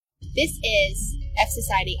This is F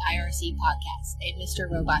Society IRC Podcast, a Mr.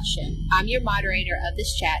 Robot show. I'm your moderator of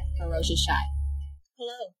this chat, Hiroja Shai.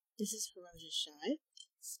 Hello, this is Hiroja Shai,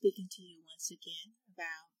 speaking to you once again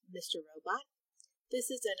about Mr. Robot. This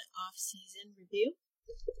is an off-season review.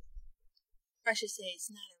 Or I should say it's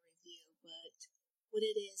not a review, but what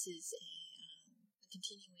it is a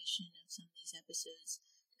continuation of some of these episodes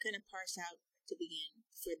to kind of parse out for the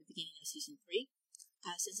beginning of season 3.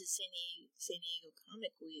 Since it's San Diego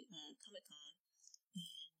Comic-Con, and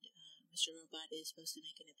Mr. Robot is supposed to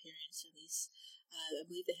make an appearance, at least I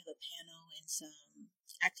believe they have a panel and some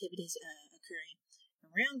activities occurring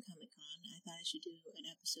around Comic-Con. I thought I should do an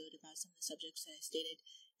episode about some of the subjects that I stated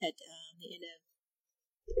at the end of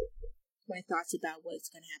my thoughts about what's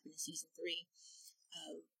going to happen in season 3.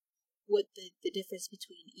 What the difference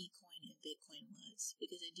between Ecoin and Bitcoin was,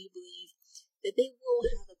 because I do believe that they will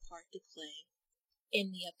have a part to play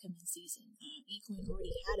in the upcoming season. Ecoin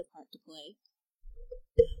already had a part to play,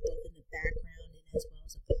 both in the background and as well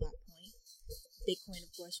as a plot point. Bitcoin, of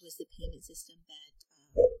course, was the payment system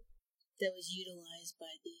that was utilized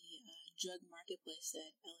by the drug marketplace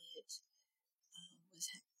that Elliot was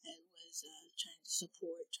trying to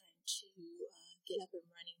support, trying to get up and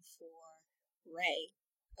running for Ray.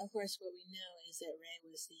 Of course, what we know is that Ray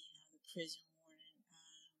was the prison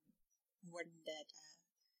warden that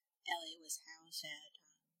Elliot was housed at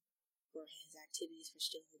for his activities for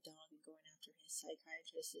stealing the dog and going after his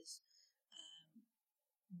psychiatrist's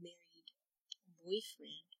married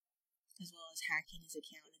boyfriend, as well as hacking his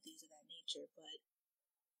account and things of that nature. But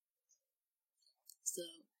so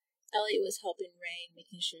Elliot was helping Ray,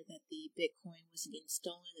 making sure that the Bitcoin wasn't getting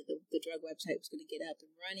stolen, that the drug website was going to get up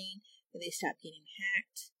and running, that they stopped getting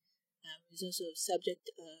hacked. It was also a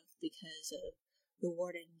subject of, because of the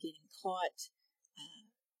warden getting caught,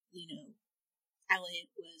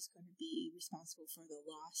 Elliot was going to be responsible for the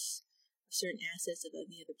loss of certain assets of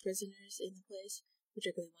the other prisoners in the place,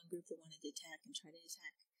 particularly one group that wanted to attack and try to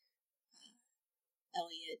attack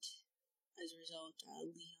Elliot. As a result,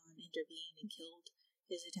 Leon intervened and killed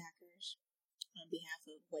his attackers on behalf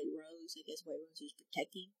of White Rose. I guess White Rose was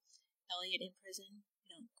protecting Elliot in prison. We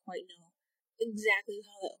don't quite know exactly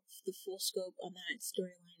how the full scope on that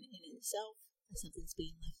storyline in itself. That's something that's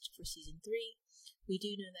being left for season 3. We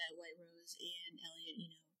do know that White Rose and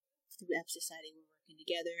Elliot, through F Society, were working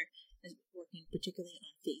together, working particularly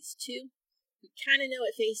on Phase 2. We kind of know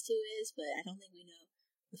what Phase 2 is, but I don't think we know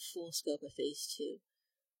the full scope of Phase 2.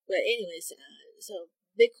 But anyways, so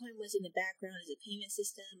Bitcoin was in the background as a payment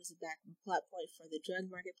system, as a background plot point for the drug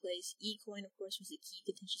marketplace. Ecoin, of course, was a key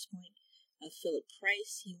contentious point of Philip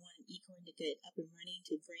Price. He wanted Ecoin to get up and running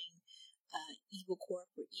to bring Evil Corp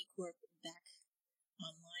or E-Corp back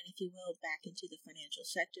online, if you will, back into the financial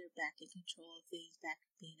sector, back in control of things, back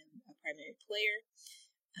being a primary player.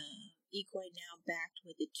 Ecoin now backed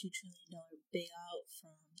with a $2 trillion bailout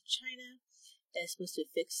from China that's supposed to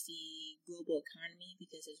fix the global economy,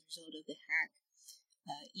 because as a result of the hack,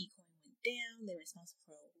 Ecoin went down. They're responsible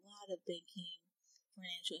for a lot of banking,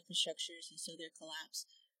 financial infrastructures, and so their collapse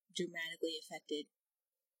dramatically affected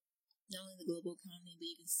not only the global economy, but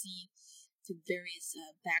you can see through various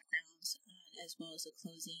backgrounds, as well as the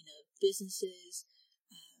closing of businesses,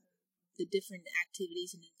 the different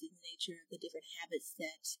activities and the nature of the different habits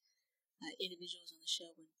that individuals on the show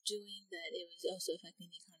were doing, that it was also affecting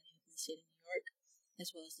the economy of the state of New York, as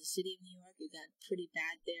well as the city of New York. It got pretty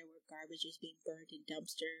bad there, where garbage is being burned in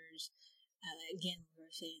dumpsters. Again, we were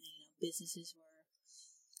saying that businesses were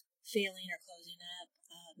failing or closing up.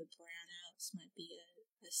 The brownouts might be a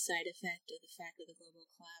side effect of the fact of the global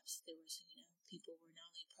collapse. There was, people were not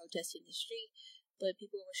only protesting the street, but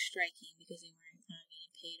people were striking because they weren't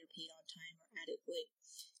getting paid or paid on time or adequately.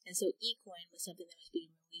 And so Ecoin was something that was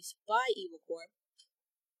being released by Evil Corp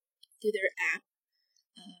through their app,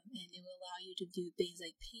 and it will allow you to do things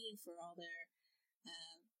like paying for all their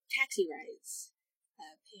taxi rides,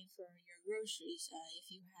 paying for your groceries. If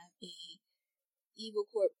you have a Evil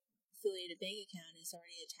Corp affiliated bank account, is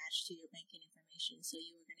already attached to your banking information, so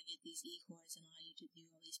you are going to get these e-coins and allow you to do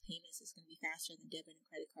all these payments. It's going to be faster than debit and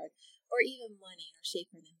credit card, or even money, or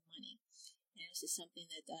safer than money. And this is something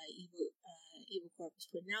that Evil Corp was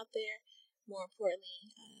putting out there. More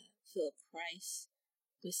importantly, Philip Price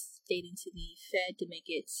was stating to the Fed to make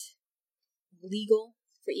it legal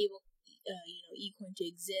for Ecoin to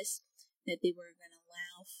exist, that they were going to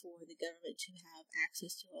allow for the government to have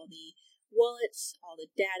access to all the wallets, all the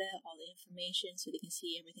data, all the information, so they can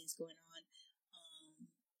see everything's going on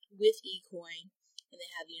with Ecoin, and they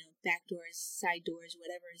have back doors, side doors,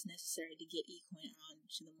 whatever is necessary to get Ecoin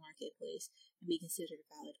onto the marketplace and be considered a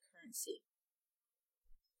valid currency.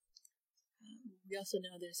 We also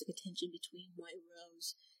know there's a contention between White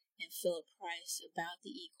Rose and Philip Price about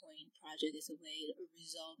the Ecoin project as a way of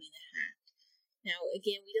resolving the hack. Now,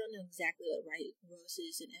 again, we don't know exactly what White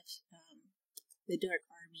Rose's and the Dark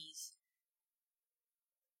Army's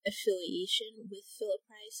affiliation with Philip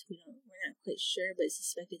Price. We're not quite sure, but it's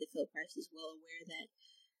suspected that Philip Price is well aware that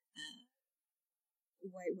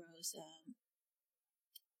White Rose, I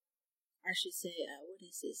should say,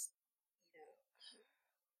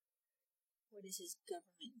 what is his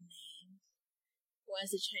government name? Well,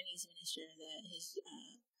 as a Chinese minister, that his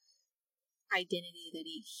identity that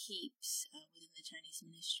he keeps within the Chinese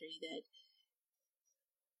ministry, that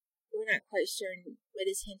we're not quite certain,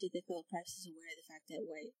 but it's hinted that Philip Price is aware of the fact that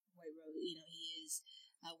White Rose, he is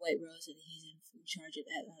White Rose and he's in charge of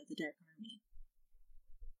the Dark Army.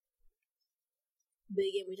 But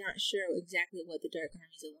again, we're not sure exactly what the Dark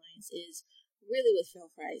Army's alliance is really with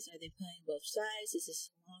Philip Price. Are they playing both sides? Is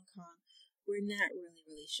this Hong Kong? We're not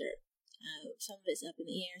really sure. Some of it's up in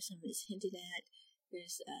the air, some of it's hinted at.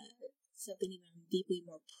 There's something even deeply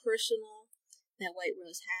more personal that White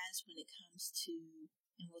Rose has when it comes to,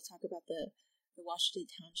 and we'll talk about the Washington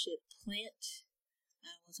Township plant.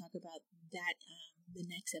 We'll talk about that the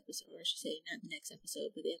next episode, or I should say not the next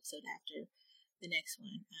episode, but the episode after the next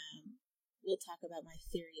one. We'll talk about my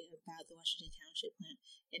theory about the Washington Township plant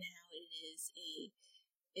and how it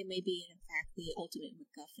may be in fact the ultimate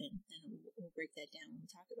MacGuffin, and we'll break that down when we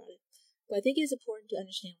talk about it. But I think it's important to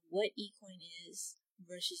understand what Ecoin is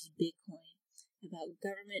versus Bitcoin, about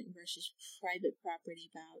government versus private property,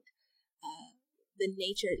 about the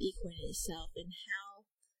nature of Ecoin itself, and how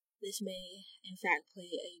this may in fact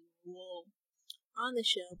play a role on the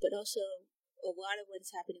show, but also a lot of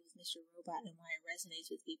what's happening with Mr. Robot and why it resonates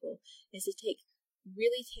with people is to take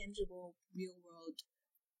really tangible, real-world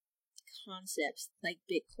concepts like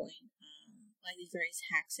Bitcoin, like these various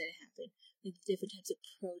hacks that happen, like the different types of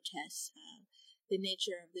protests, the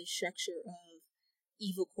nature of the structure of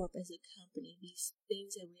Evil Corp as a company, these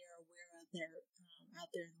things that we are aware of that are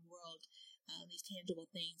out there in the world, these tangible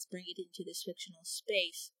things, bring it into this fictional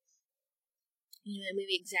space. And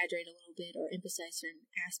maybe exaggerate a little bit or emphasize certain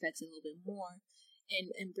aspects a little bit more,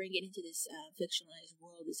 and bring it into this fictionalized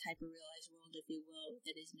world, this hyper-realized world, if you will,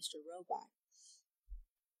 that is Mr. Robot.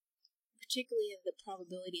 Particularly the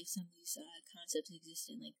probability of some of these concepts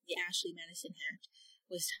existing, like the Ashley Madison hack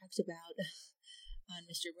was talked about on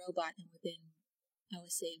Mr. Robot, and within, I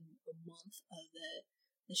would say, a month of the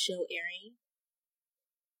show airing,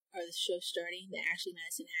 or the show starting, the Ashley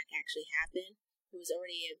Madison hack actually happened. It was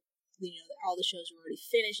already all the shows were already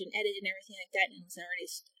finished and edited and everything like that, and it was already,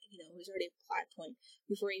 a plot point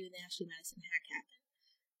before even the Ashley Madison hack happened.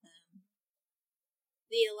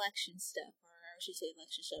 The election stuff, or I should say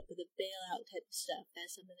election stuff, but the bailout type of stuff,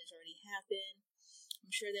 that's something that's already happened. I'm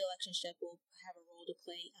sure the election stuff will have a role to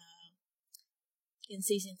play in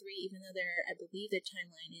season 3, even though I believe their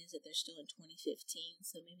timeline is that they're still in 2015,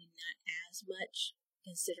 so maybe not as much,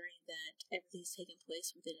 considering that everything's taking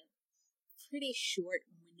place within a pretty short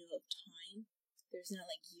window of time. There's not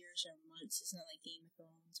like years or months. It's not like Game of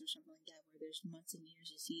Thrones or something like that, where there's months and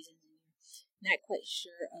years of seasons and you're not quite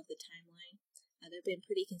sure of the timeline. They've been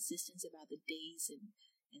pretty consistent about the days and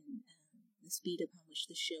the speed upon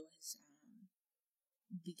which the show has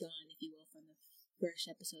begun, if you will, from the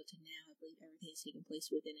first episode to now. I believe everything is taking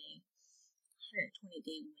place within a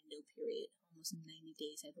 120-day window period, almost 90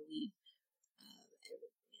 days, I believe.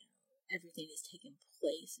 Everything is taking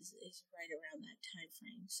place is right around that time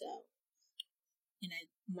frame. So, and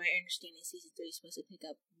my understanding, season 3 is supposed to pick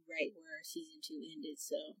up right where season 2 ended.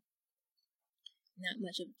 So, not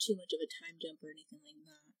too much of a time jump or anything like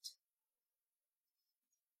that.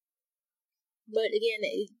 But again,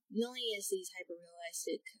 not only is these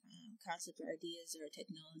hyper-realistic concepts or ideas or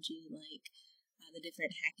technology, like the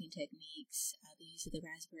different hacking techniques, the use of the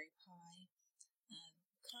Raspberry Pi,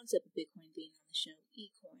 concept of Bitcoin being on the show,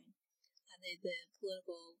 Ecoin, the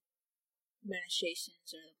political administrations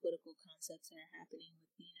or the political concepts that are happening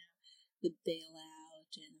with, the bailout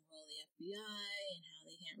and the role of the FBI and how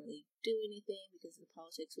they can't really do anything because of the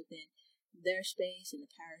politics within their space and the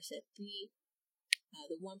powers that be,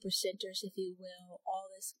 the 1%ers, if you will, all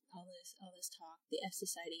this talk, the F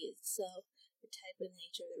society itself, the type and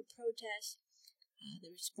nature of their protests, the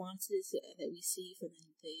responses that we see from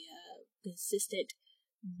the consistent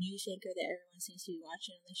news anchor that everyone seems to be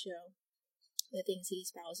watching on the show, the things he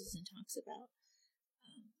espouses and talks about,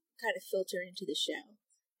 kind of filter into the show.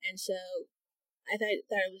 And so I thought it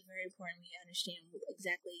was very important we understand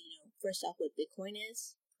exactly, first off, what Bitcoin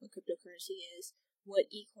is, what cryptocurrency is, what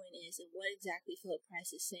Ecoin is, and what exactly Philip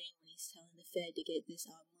Price is saying when he's telling the Fed to get this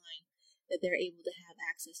online, that they're able to have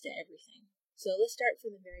access to everything. So let's start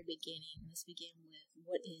from the very beginning. Let's begin with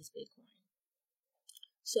what is Bitcoin.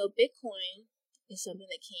 So Bitcoin is something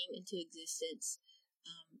that came into existence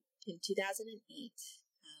in 2008.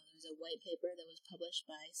 There was a white paper that was published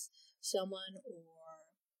by someone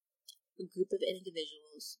or a group of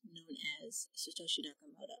individuals known as Satoshi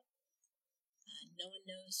Nakamoto. No one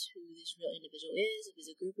knows who this real individual is, if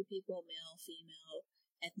it's a group of people, male, female,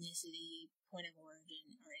 ethnicity, point of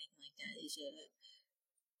origin, or anything like that.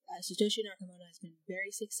 Satoshi Nakamoto has been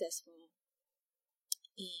very successful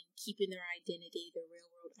in keeping their identity, their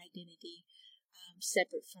real world identity,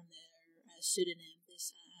 separate from their pseudonym,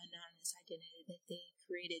 this anonymous identity that they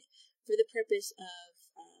created for the purpose of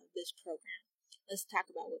this program. Let's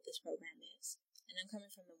talk about what this program is. And I'm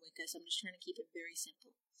coming from the Wicca, so I'm just trying to keep it very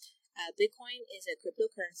simple. Bitcoin is a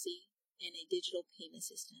cryptocurrency and a digital payment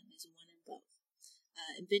system, is one in both.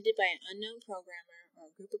 Invented by an unknown programmer or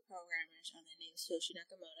a group of programmers on the name Satoshi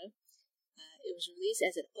Nakamoto. It was released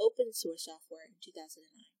as an open source software in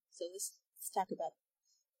 2009. So let's talk about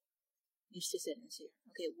these two sentences here.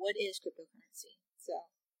 Okay, what is cryptocurrency? So,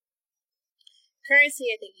 currency,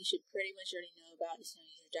 I think you should pretty much already know about. It's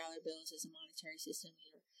your dollar bills as a monetary system.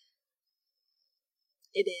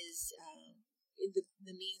 It is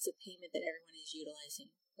the means of payment that everyone is utilizing,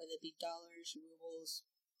 whether it be dollars, rubles,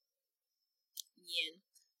 yen,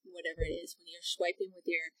 whatever it is. When you're swiping with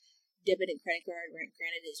your debit and credit card,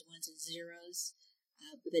 granted it's ones and zeros,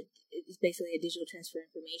 but it's basically a digital transfer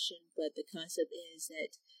information. But the concept is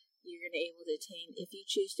that you're going to be able to obtain, if you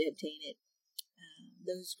choose to obtain it,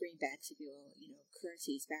 those greenbacks, if you will,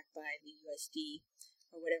 currencies backed by the USD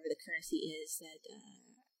or whatever the currency is that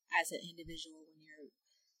as an individual, when you're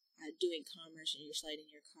doing commerce and you're sliding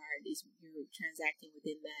your card, you're transacting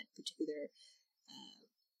within that particular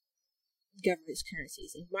government's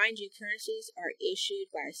currencies. And mind you, currencies are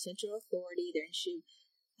issued by a central authority. They're issued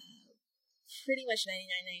pretty much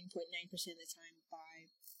 99.9% of the time by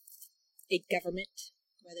a government,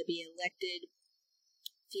 whether it be elected,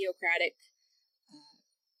 theocratic,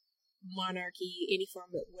 monarchy, any form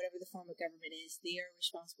of, whatever the form of government is. They are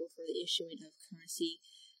responsible for the issuing of currency,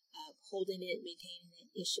 holding it, maintaining it,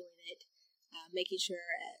 issuing it, making sure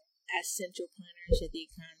as central planners that the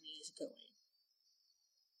economy is going.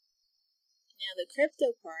 Now, the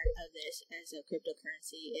crypto part of this as a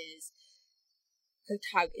cryptocurrency is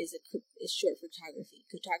short for cryptography.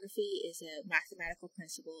 Cryptography is a mathematical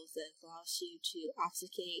principle that allows you to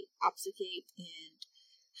obfuscate and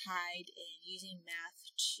hide, and using math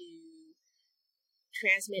to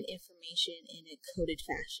transmit information in a coded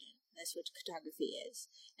fashion. That's what cryptography is.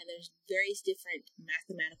 And there's various different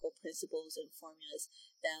mathematical principles and formulas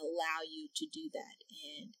that allow you to do that.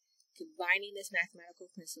 And combining this mathematical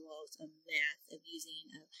principles of math, of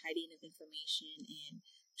hiding of information and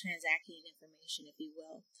transacting information, if you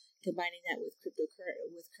will, combining that with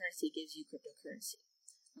currency gives you cryptocurrency.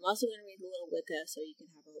 I'm also going to read a little Wicca so you can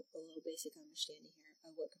have a little basic understanding here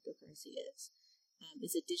of what cryptocurrency is.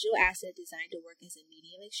 It's a digital asset designed to work as a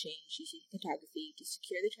medium of exchange using cryptography to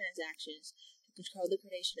secure the transactions, to control the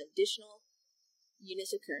creation of additional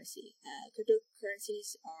units of currency.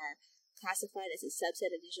 Cryptocurrencies are classified as a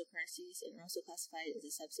subset of digital currencies and are also classified as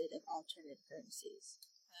a subset of alternative currencies.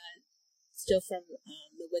 Still from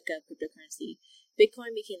the Wicca cryptocurrency,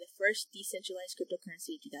 Bitcoin became the first decentralized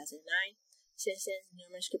cryptocurrency in 2009. Since then,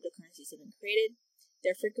 numerous cryptocurrencies have been created.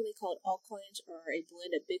 They're frequently called altcoins or a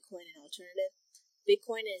blend of Bitcoin and alternative.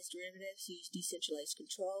 Bitcoin and its derivatives use decentralized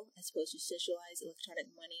control as opposed to centralized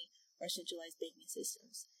electronic money or centralized banking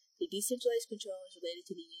systems. The decentralized control is related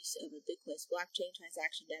to the use of a Bitcoin's blockchain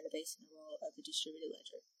transaction database and the role of a distributed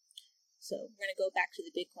ledger. So we're going to go back to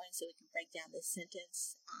the Bitcoin so we can break down this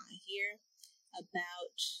sentence here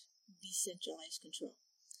about decentralized control.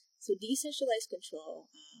 So decentralized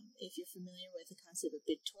control, if you're familiar with the concept of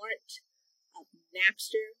BitTorrent, of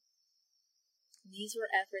Napster, these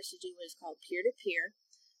were efforts to do what is called peer-to-peer,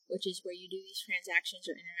 which is where you do these transactions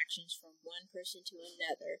or interactions from one person to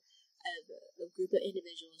another of a group of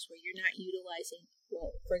individuals where you're not utilizing,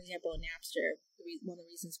 well, for example, Napster, one of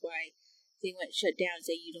the reasons why they went shut down is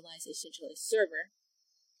they utilized a centralized server,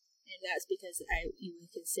 and that's because you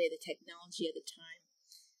can say the technology at the time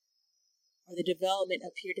or the development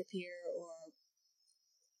of peer-to-peer or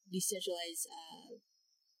decentralized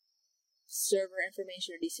server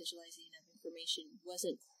information or decentralizing of information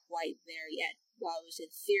wasn't quite there yet. While it was in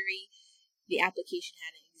theory, the application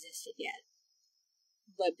hadn't existed yet.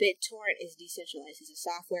 But BitTorrent is decentralized. It's a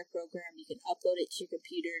software program. You can upload it to your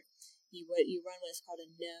computer. You run what is called a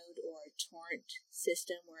node or a torrent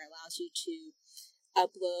system, where it allows you to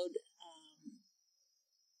upload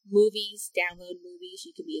movies, download movies.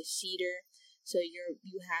 You can be a seeder. So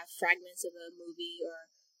you have fragments of a movie, or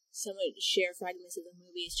someone share fragments of the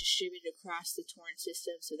movie. It's distributed across the torrent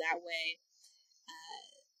system, so that way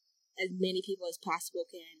as many people as possible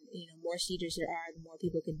can, more seeders there are, the more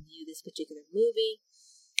people can view this particular movie.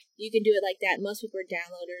 You can do it like that. Most people are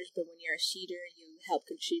downloaders, but when you're a seeder, you help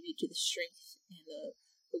contribute to the strength and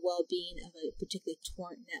the well-being of a particular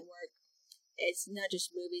torrent network. It's not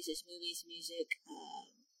just movies, it's movies, music,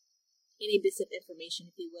 any bits of information,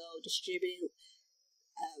 if you will, distributed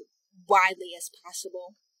widely as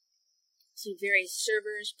possible to various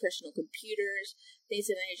servers, personal computers, things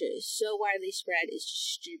of that nature. Is so widely spread, it's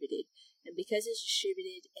distributed. And because it's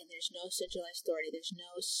distributed and there's no centralized authority, there's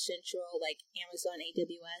no central, like Amazon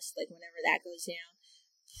AWS, like whenever that goes down,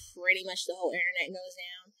 pretty much the whole internet goes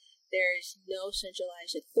down. There's no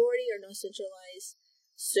centralized authority or no centralized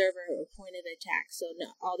server or point of attack. So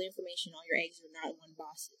all the information, all your eggs are not in one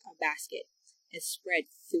basket. It's spread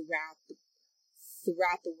throughout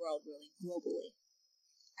the world, really, globally.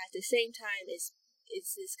 At the same time, it's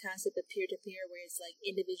this concept of peer-to-peer, where it's like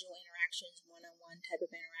individual interactions, one-on-one type of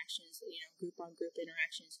interactions, group-on-group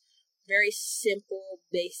interactions. Very simple,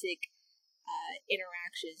 basic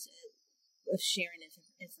interactions of sharing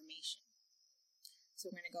information. So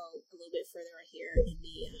we're going to go a little bit further right here in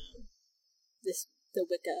the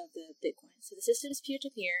Wicca of the Bitcoin. So the system is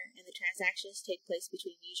peer-to-peer, and the transactions take place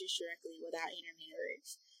between users directly without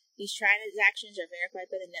intermediaries. These transactions are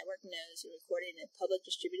verified by the network nodes and recorded in a public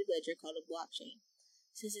distributed ledger called a blockchain.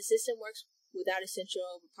 Since the system works without a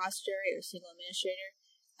central repository or single administrator,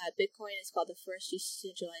 Bitcoin is called the first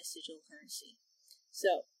decentralized digital currency.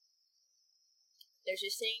 So there's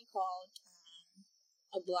this thing called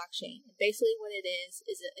a blockchain. And basically what it is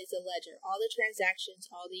a ledger. All the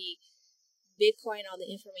transactions, all the Bitcoin, all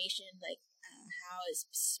the information, like how it's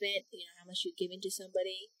spent, how much you've given to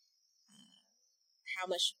somebody, how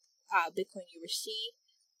much Bitcoin you receive,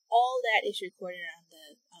 all that is recorded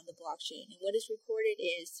on the blockchain. And what is recorded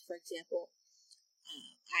is, for example,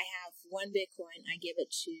 I have one Bitcoin, I give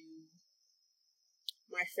it to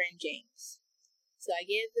my friend James. So I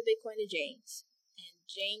give the Bitcoin to James, and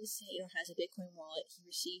James, has a Bitcoin wallet. He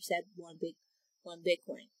receives that one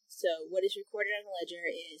Bitcoin. So what is recorded on the ledger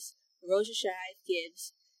is Rosa Shive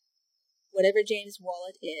gives whatever James'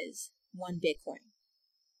 wallet is 1 Bitcoin.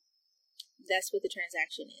 That's what the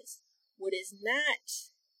transaction is. What is not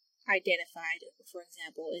identified, for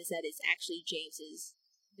example, is that it's actually James's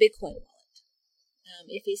Bitcoin wallet.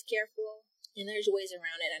 If he's careful, and there's ways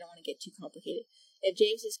around it, I don't want to get too complicated. If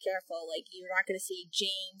James is careful, like, you're not going to see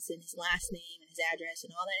James and his last name and his address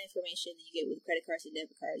and all that information that you get with credit cards and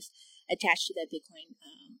debit cards attached to that Bitcoin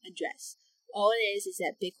address. All it is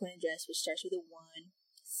that Bitcoin address, which starts with a 1,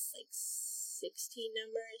 it's like 16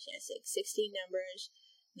 numbers. Yes, like 16 numbers.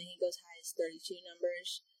 And then it goes high as 32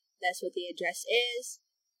 numbers. That's what the address is.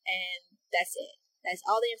 And that's it. That's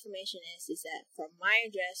all the information is that from my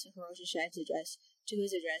address, Hiroshi Shive's address, to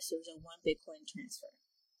his address, there was a 1 Bitcoin transfer.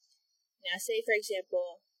 Now, say, for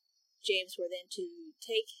example, James were then to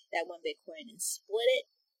take that 1 Bitcoin and split it,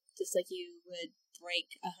 just like you would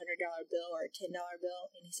break a $100 bill or a $10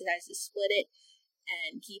 bill, and he decides to split it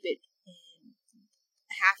and keep it in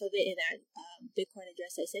half of it in that Bitcoin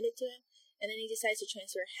address I sent it to him, and then he decides to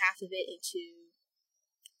transfer half of it into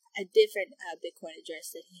a different Bitcoin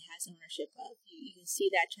address that he has ownership of. You can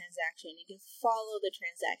see that transaction. You can follow the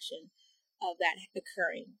transaction of that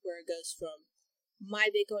occurring, where it goes from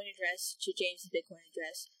my Bitcoin address to James's Bitcoin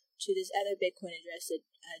address to this other Bitcoin address that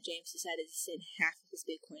James decided to send half of his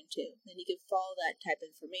Bitcoin to. Then you can follow that type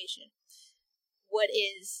of information. What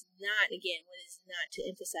is not to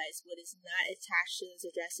emphasize, what is not attached to those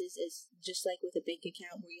addresses is just like with a bank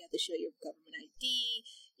account, where you have to show your government ID,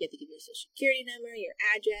 you have to give your social security number, your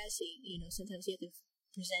address, sometimes you have to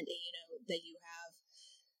present that you have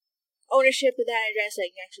ownership of that address,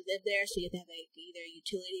 like you actually live there, so you have to have either a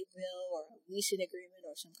utility bill or a leasing agreement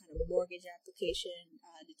or some kind of mortgage application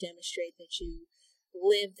to demonstrate that you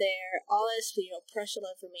live there. All this,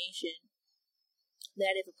 personal information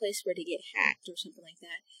that if a place were to get hacked or something like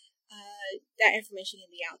that, that information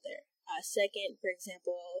can be out there. Second, for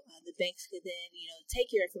example, the banks could then,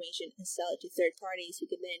 take your information and sell it to third parties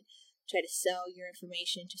who could then try to sell your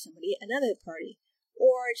information to another party,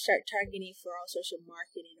 or start targeting for all sorts of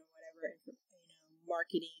marketing or whatever,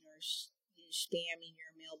 marketing or spamming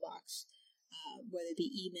your mailbox, whether it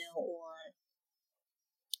be email or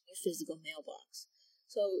your physical mailbox.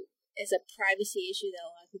 So it's a privacy issue that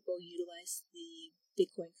a lot of people utilize the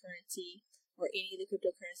Bitcoin currency or any of the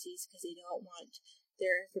cryptocurrencies because they don't want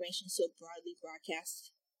their information so broadly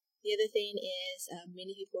broadcast. The other thing is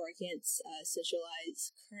many people are against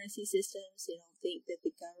centralized currency systems. They don't think that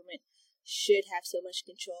the government should have so much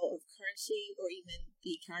control of currency or even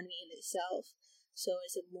the economy in itself. So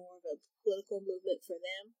it's more of a political movement for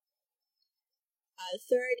them.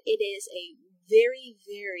 Third, it is a very,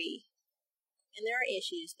 very, and there are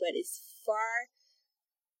issues, but it's far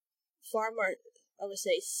more, I would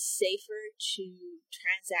say, safer to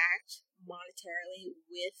transact monetarily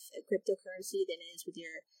with a cryptocurrency than it is with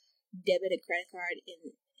your debit and credit card.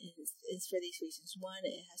 And it's for these reasons. One,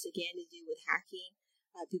 it has again to do with hacking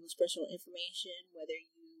people's personal information, whether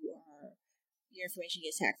your information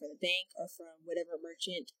gets hacked from the bank or from whatever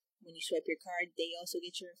merchant. When you swipe your card, they also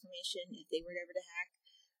get your information if they were ever to hack.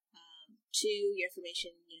 Two, your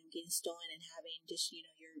information, getting stolen and having just,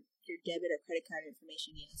 your debit or credit card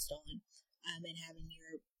information getting stolen, and having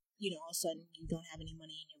your, all of a sudden you don't have any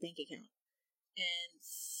money in your bank account. And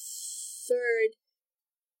third,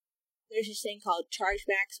 there's this thing called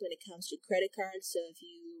chargebacks when it comes to credit cards. So if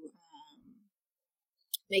you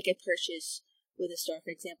make a purchase with a store,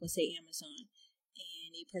 for example, say Amazon,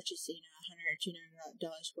 and you purchase, $100 or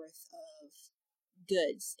 $200 worth of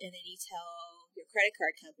goods, and then you tell your credit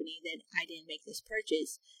card company that I didn't make this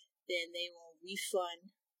purchase, then they will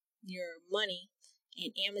refund your money,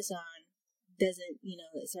 and Amazon doesn't,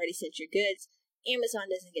 it's already sent your goods.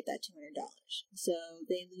 Amazon doesn't get that $200, so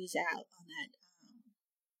they lose out on that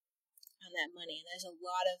money. And there's a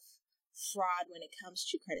lot of fraud when it comes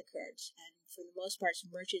to credit cards, and for the most part,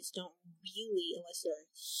 merchants don't really, unless they're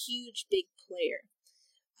a huge big player,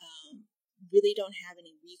 really don't have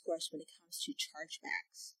any recourse when it comes to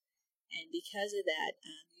chargebacks. And because of that,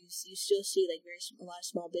 you still see a lot of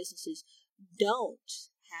small businesses don't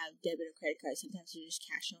have debit or credit cards. Sometimes they're just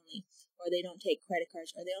cash only, or they don't take credit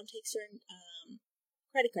cards, or they don't take certain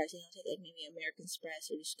credit cards. They don't take maybe American Express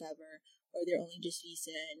or Discover, or they're only just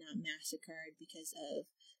Visa and not MasterCard because of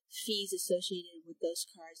fees associated with those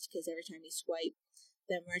cards. Because every time you swipe,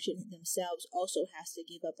 the merchant themselves also has to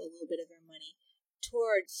give up a little bit of their money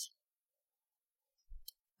towards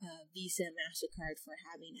Visa and MasterCard for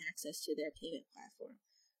having access to their payment platform.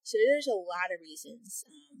 So there's a lot of reasons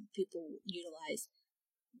people utilize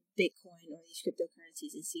Bitcoin or these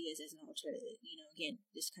cryptocurrencies and see it as an alternative. Again,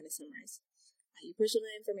 just kind of summarize. Your personal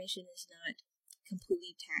information is not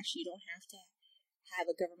completely attached. You don't have to have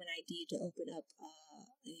a government ID to open up a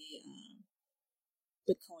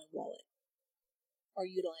Bitcoin wallet or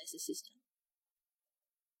utilize the system.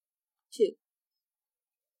 2,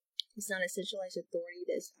 it's not a centralized authority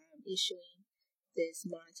that's issuing this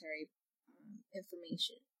monetary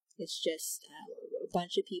information. It's just a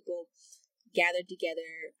bunch of people gathered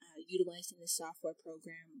together, utilizing the software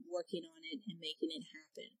program, working on it, and making it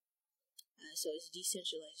happen. So it's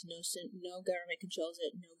decentralized. No government controls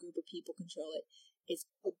it. No group of people control it. It's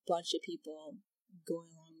a bunch of people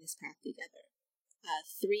going along this path together.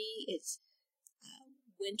 3, it's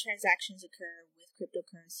when transactions occur with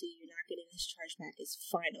cryptocurrency, you're not getting this chargeback. It's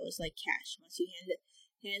final. It's like cash. Once you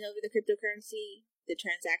hand over the cryptocurrency, the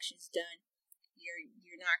transaction's done.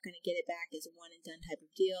 You're not going to get it back as a one and done type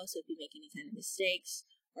of deal. So if you make any kind of mistakes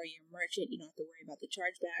or you're a merchant, you don't have to worry about the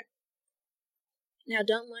chargeback. Now,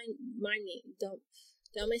 don't mind me. Don't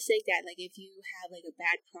mistake that. If you have a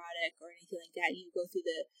bad product or anything like that, you go through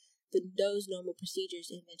those normal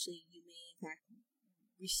procedures, and eventually you may in fact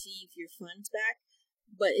receive your funds back.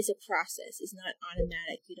 But it's a process. It's not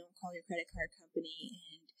automatic. You don't call your credit card company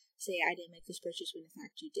and say, I didn't make this purchase when in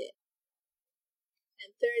fact you did.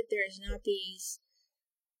 And third, there's not these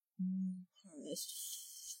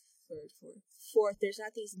Fourth, there's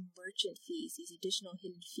not these merchant fees, these additional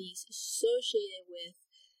hidden fees associated with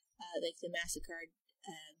the MasterCard,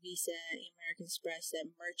 Visa, American Express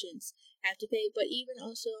that merchants have to pay, but even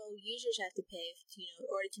also users have to pay. In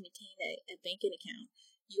order to maintain a banking account,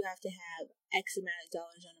 you have to have X amount of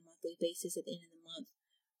dollars on a monthly basis at the end of the month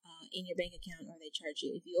in your bank account, or they charge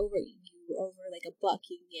you. If you're over $1,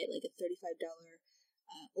 you can get a $35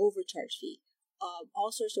 overcharge fee.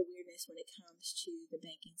 All sorts of weirdness when it comes to the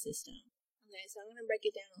banking system. Okay, so I'm going to break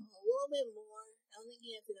it down a little bit more. I don't think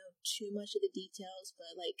you have to know too much of the details,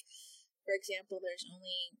 but for example, there's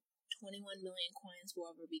only 21 million coins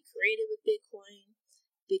will ever be created with Bitcoin.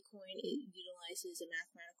 Bitcoin, it utilizes the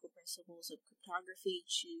mathematical principles of cryptography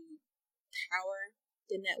to power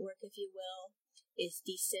the network, if you will. It's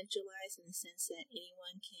decentralized in the sense that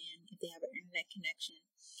anyone can, if they have an internet connection,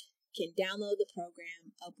 can download the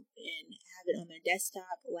program up and have it on their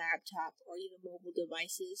desktop, laptop, or even mobile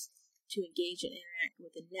devices to engage and interact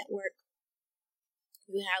with the network.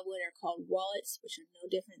 You have what are called wallets, which are no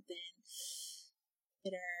different than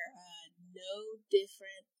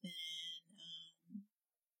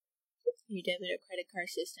your debit or credit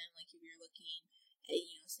card system. If you're looking at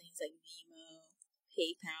things like Venmo,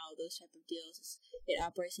 PayPal, those type of deals. It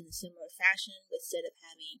operates in a similar fashion, but instead of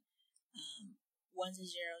having ones and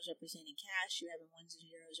zeros representing cash, you're having ones and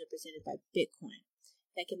zeros represented by Bitcoin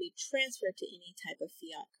that can be transferred to any type of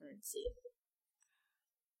fiat currency.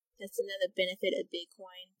 That's another benefit of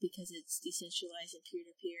Bitcoin because it's decentralized and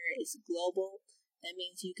peer-to-peer. It's global. That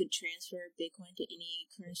means you can transfer Bitcoin to any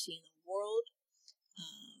currency in the world.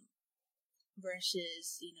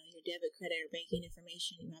 Versus, your debit, credit, or banking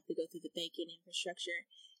information, you have to go through the banking infrastructure,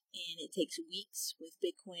 and it takes weeks. With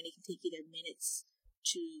Bitcoin, it can take either minutes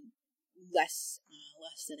to less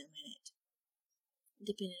than a minute,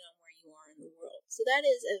 depending on where you are in the world. So that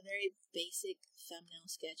is a very basic thumbnail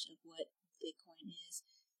sketch of what Bitcoin is.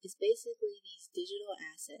 It's basically these digital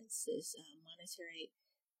assets, this monetary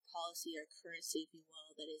policy or currency, if you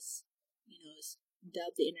will, that is, is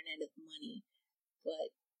dubbed the Internet of Money,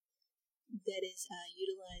 but that is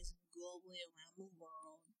utilized globally around the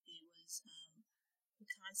world. It was the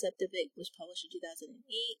concept of it was published in 2008.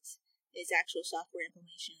 Its actual software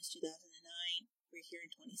implementation is 2009. We're here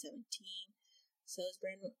in 2017. So it's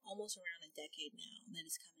been almost around a decade now that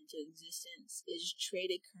it's come into existence. It's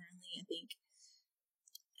traded currently, I think,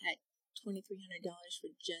 at $2,300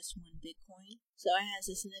 for just one Bitcoin. So it has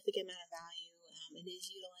a significant amount of value. It is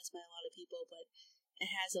utilized by a lot of people, but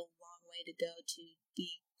it has a long way to go to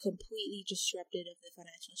be completely disrupted of the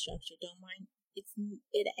financial structure. Don't mind, it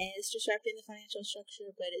is disrupting the financial structure,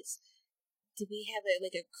 but it's to have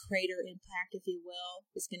a crater impact, if you will.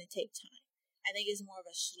 It's going to take time. I think it's more of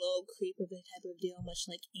a slow creep of a type of deal, much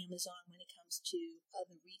like Amazon when it comes to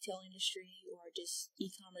the retail industry, or just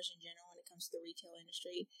e-commerce in general when it comes to the retail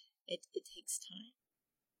industry. It takes time.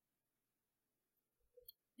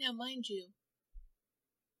 Now, mind you,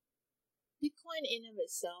 Bitcoin in of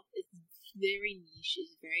itself is very niche.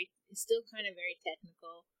 It's still kind of very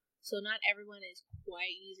technical. So not everyone is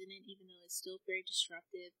quite using it, even though it's still very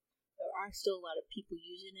disruptive. There are still a lot of people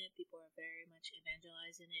using it. People are very much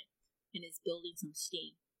evangelizing it, and it's building some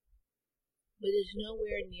steam. But it's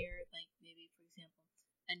nowhere near, like maybe, for example,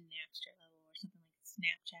 a Napster level or something like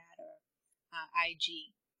Snapchat or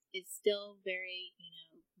IG. It's still very,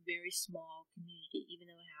 very small community, even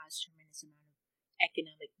though it has tremendous amount of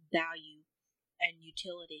economic value and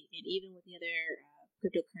utility. And even with the other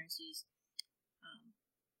cryptocurrencies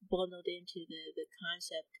bundled into the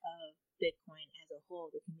concept of Bitcoin as a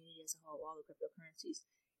whole, the community as a whole, all the cryptocurrencies,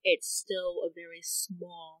 it's still a very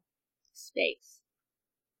small space.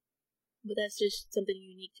 But that's just something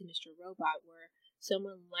unique to Mr. Robot, where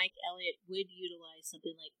someone like Elliot would utilize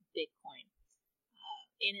something like Bitcoin.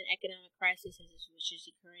 In an economic crisis, which is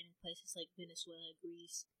occurring in places like Venezuela,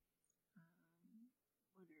 Greece,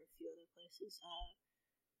 what are a few other places?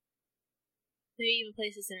 There are even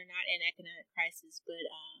places that are not in economic crisis, but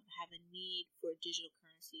have a need for digital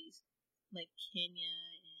currencies, like Kenya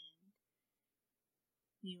and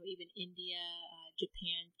even India.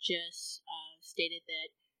 Japan just stated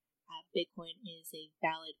that Bitcoin is a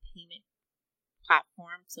valid payment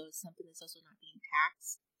platform, so it's something that's also not being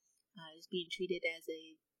taxed. It's being treated as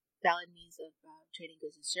a valid means of trading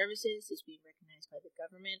goods and services. It's being recognized by the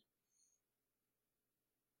government.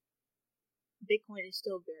 Bitcoin is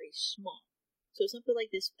still very small. So something like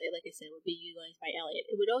this, like I said, would be utilized by Elliot.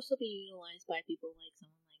 It would also be utilized by people like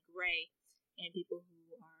someone like Ray and people who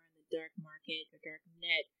are in the dark market or dark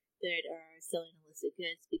net that are selling illicit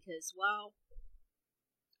goods, because while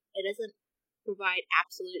it doesn't provide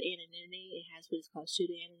absolute anonymity, it has what is called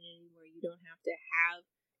pseudo-anonymity, where you don't have to have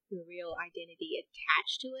your real identity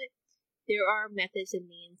attached to it. There are methods and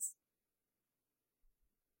means,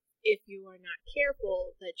 if you are not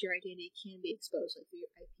careful, that your identity can be exposed, like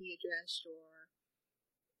your IP address or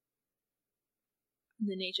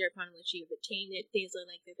the nature upon which you've obtained it, things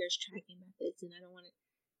like that. There's tracking methods, and I don't want to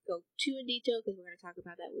go too in detail because we're going to talk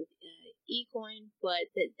about that with Ecoin,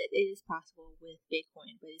 but it is possible with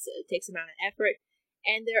Bitcoin, but it takes a amount of effort,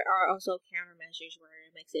 and there are also countermeasures where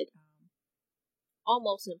it makes it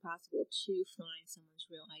almost impossible to find someone's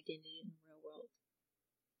real identity in the real world.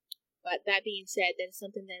 But that being said, that is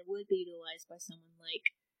something that would be utilized by someone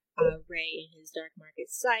like Ray in his dark market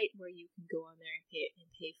site, where you can go on there and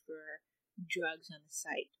pay for drugs on the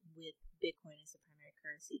site with Bitcoin as the primary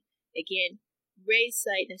currency. Again, Ray's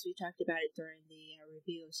site, as we talked about it during the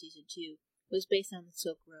review of Season 2, was based on the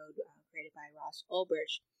Silk Road created by Ross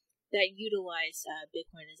Ulbricht that utilized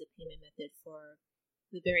Bitcoin as a payment method for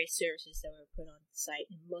the various services that were put on the site,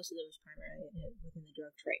 and most of those primarily within the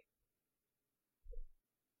drug trade.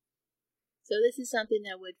 So this is something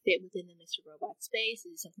that would fit within the Mr. Robot space.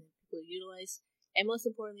 This is something that people utilize, and most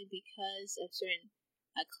importantly, because of certain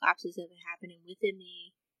collapses that have been happening within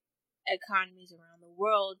the economies around the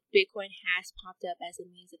world, Bitcoin has popped up as a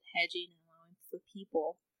means of hedging and allowing for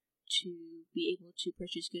people to be able to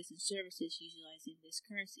purchase goods and services utilizing this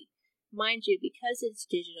currency. Mind you, because it's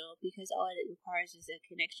digital, because all it requires is a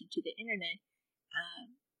connection to the internet,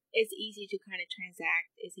 it's easy to kind of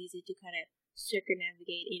transact, it's easy to kind of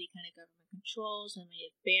circumnavigate any kind of government controls and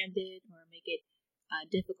make it banded or make it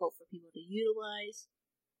difficult for people to utilize.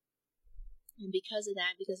 And because of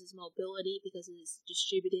that, because it's mobility, because it's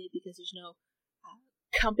distributed, because there's no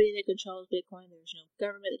company that controls Bitcoin, there's no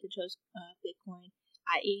government that controls Bitcoin,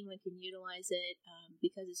 anyone can utilize it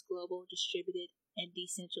because it's global, distributed, and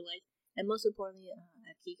decentralized. And most importantly,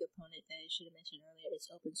 a key component that I should have mentioned earlier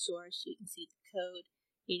is open source, so you can see the code.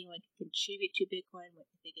 Anyone can contribute to Bitcoin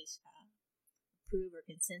if it gets approved or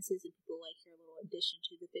consensus, and people like your little addition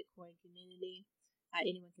to the Bitcoin community.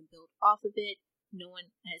 Anyone can build off of it. No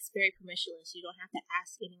one, and it's very permissionless. You don't have to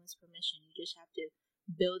ask anyone's permission. You just have to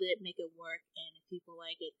build it, make it work, and if people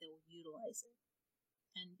like it, they will utilize it.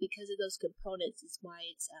 And because of those components, is why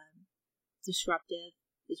it's disruptive,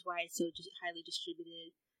 is why it's so highly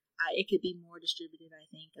distributed. It could be more distributed, I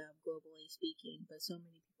think, globally speaking, but so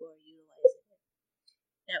many people are utilizing it.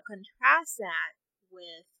 Now, contrast that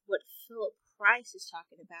with what Philip Price is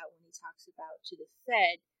talking about when he talks about to the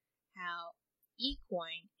Fed how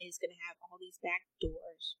Ecoin is going to have all these back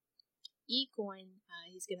doors. Ecoin,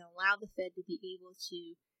 he's going to allow the Fed to be able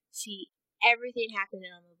to see everything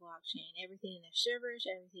happening on the blockchain, everything in their servers,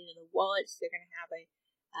 everything in the wallets. They're going to have a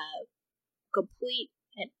complete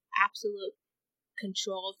and absolute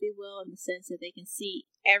control, if you will, in the sense that they can see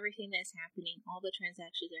everything that's happening, all the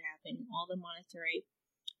transactions that are happening, all the monetary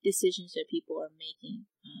decisions that people are making,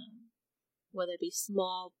 whether it be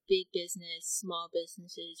small, big business, small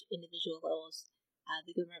businesses, individual levels,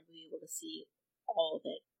 the government will be able to see all of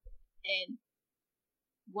it. And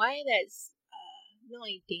why that's not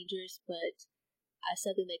only dangerous, but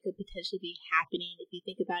something that could potentially be happening if you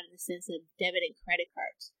think about it in the sense of debit and credit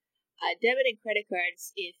cards. Debit and credit cards,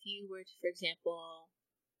 if you were to, for example,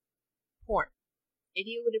 porn. If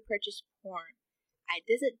you were to purchase porn, it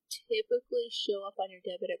doesn't typically show up on your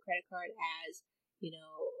debit or credit card as,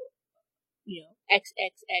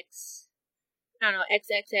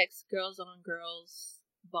 XXX Girls on Girls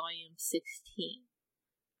Volume 16.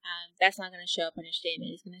 That's not going to show up on your statement.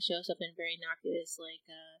 It's going to show something very innocuous like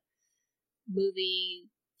movie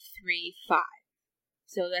 3.5.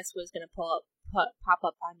 So that's what's going to pop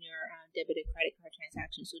up on your debit and credit card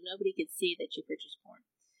transaction, so nobody can see that you purchased porn.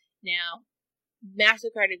 Now,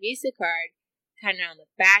 MasterCard and Visa card kind of on the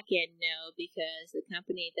back end know, because the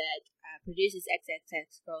company that produces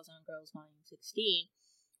XXX Girls on Girls Volume 16,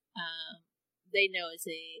 they know it's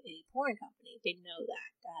a porn company. They know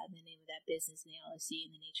that, the name of that business and the LLC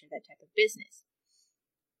and the nature of that type of business.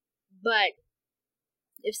 But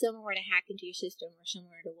if someone were to hack into your system, or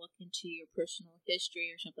someone were to look into your personal history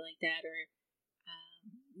or something like that, or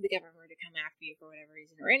the government were to come after you for whatever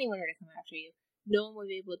reason, or anyone were to come after you, no one would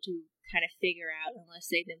be able to kind of figure out, unless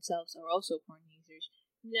they themselves are also porn users,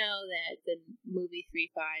 know that the movie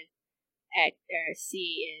 3.5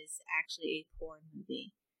 C is actually a porn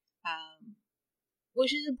movie.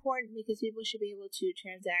 Which is important because people should be able to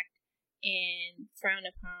transact and frown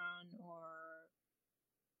upon or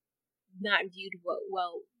not viewed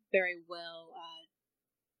very well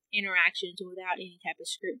interactions without any type of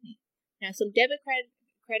scrutiny. Now, some debit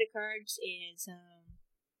credit cards and some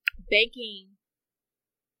banking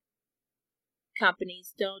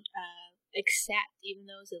companies don't accept, even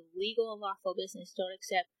though it's a legal and lawful business, don't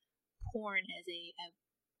accept porn as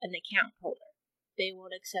an account holder. They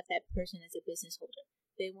won't accept that person as a business holder.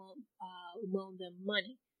 They won't loan them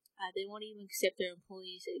money. They won't even accept their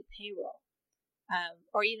employees a payroll,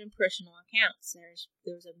 or even personal accounts.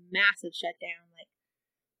 There was a massive shutdown, I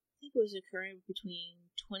think it was occurring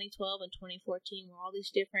between 2012 and 2014, where all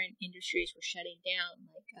these different industries were shutting down,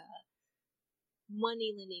 like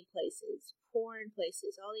money lending places, porn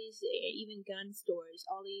places, all these, even gun stores,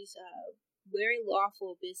 all these very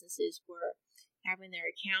lawful businesses were having their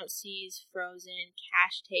accounts seized, frozen,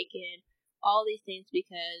 cash taken, all these things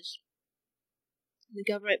because the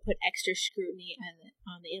government put extra scrutiny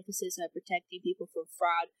on the emphasis of protecting people from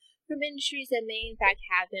fraud, from industries that may in fact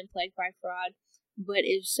have been plagued by fraud, but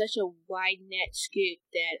it was such a wide net scoop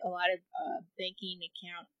that a lot of banking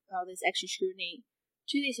account, all this extra scrutiny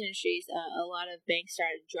to these industries, a lot of banks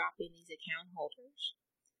started dropping these account holders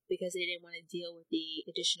because they didn't want to deal with the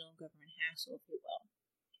additional government hassle, if you will.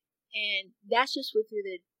 And that's just through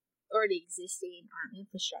the already existing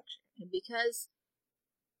infrastructure. And because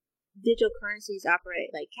digital currencies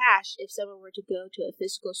operate like cash, if someone were to go to a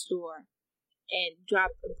physical store and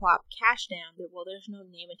plop cash down, there's no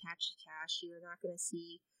name attached to cash. You're not going to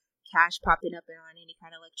see cash popping up on any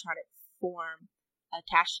kind of electronic form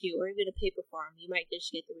attached to you, or even a paper form. You might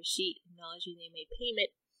just get the receipt acknowledging they made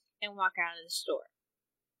payment and walk out of the store.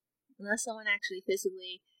 Unless someone actually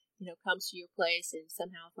physically, comes to your place and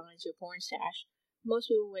somehow finds your porn stash, most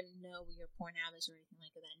people wouldn't know your porn habits or anything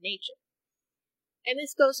like that nature. And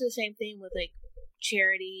this goes to the same thing with like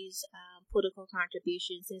charities, political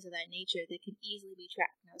contributions, things of that nature that can easily be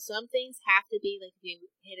tracked. Now, some things have to be like if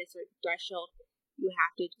you hit a certain threshold, you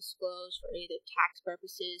have to disclose for either tax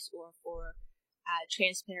purposes or for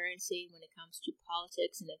transparency when it comes to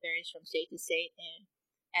politics, and it varies from state to state and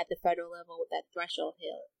at the federal level what that threshold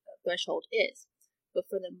is. But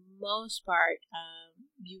for the most part,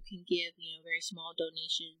 you can give very small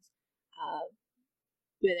donations.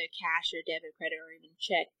 Whether cash or debit, credit, or even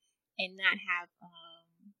check, and not have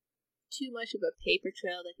too much of a paper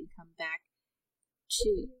trail that can come back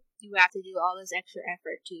to you. You have to do all this extra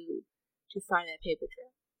effort to find that paper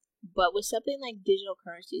trail. But with something like digital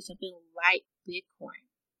currency, something like Bitcoin,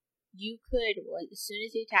 you could, as soon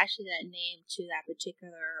as you attach to that name to that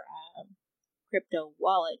particular crypto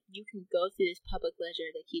wallet, you can go through this public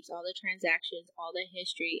ledger that keeps all the transactions, all the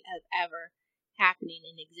history of ever happening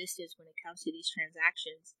in existence when it comes to these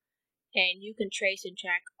transactions, and you can trace and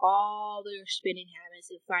track all their spending habits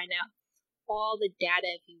and find out all the data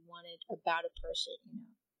if you wanted about a person.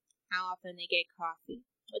 How often they get coffee,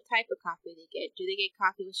 what type of coffee they get, do they get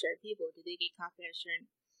coffee with certain people, do they get coffee at a certain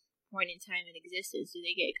point in time in existence, do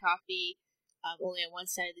they get coffee only on one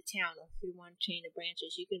side of the town or through one chain of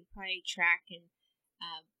branches. You can probably track and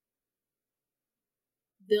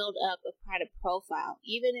build up a kind of profile,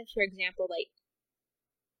 even if, for example, like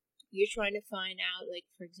you're trying to find out, like,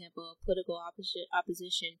 for example, a political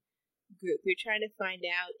opposition group. You're trying to find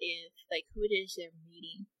out if, like, who it is they're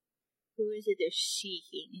meeting, who is it they're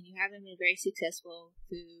seeking, and you haven't been very successful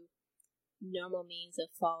through normal means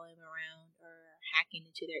of following around or hacking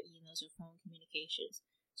into their emails or phone communications.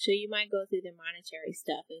 So you might go through their monetary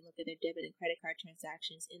stuff and look at their debit and credit card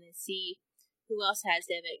transactions and then see who else has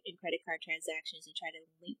debit and credit card transactions and try to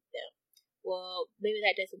link them. Well, maybe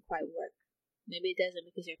that doesn't quite work. Maybe it doesn't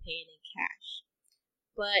because you're paying in cash.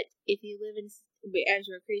 But if you live in, as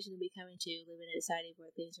we're increasingly becoming to, live in a society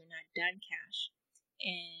where things are not done cash,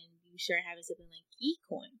 and you start having something like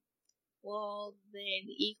Ecoin, well, then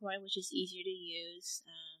Ecoin, which is easier to use,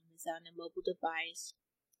 is on a mobile device.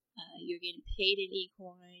 You're getting paid in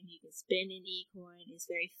Ecoin. You can spend in Ecoin. It's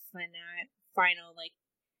very final, like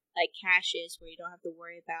cash is, where you don't have to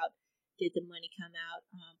worry about did the money come out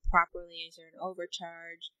properly? Is there an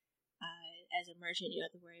overcharge? As a merchant, you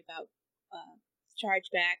don't have to worry about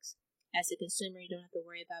chargebacks. As a consumer, you don't have to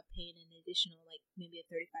worry about paying an additional, like maybe a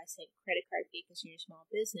 35-cent credit card fee because you're a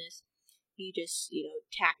small business. You just,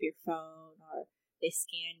 tap your phone, or they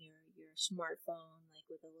scan your smartphone, like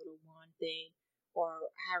with a little wand thing,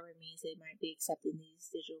 or however it means they might be accepting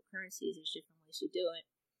these digital currencies. There's different ways to do it.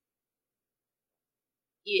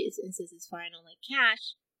 And since it's fine on like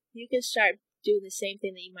cash, you can start doing the same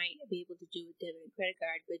thing that you might be able to do with debit and credit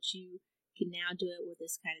card, but you can now do it with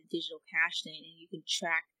this kind of digital cash thing, and you can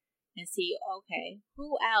track and see, okay,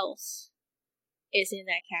 who else is in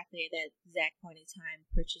that cafe at that exact point in time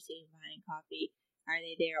purchasing and buying coffee? Are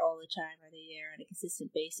they there all the time? Are they there on a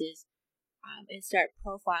consistent basis? And start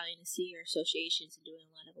profiling to see your associations and doing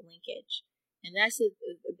a lot of linkage. And that's a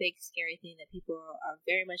big scary thing that people are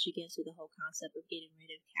very much against with the whole concept of getting rid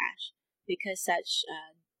of cash, because such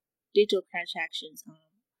digital transactions,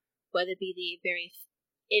 whether it be the very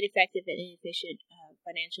ineffective and inefficient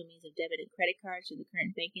financial means of debit and credit cards in the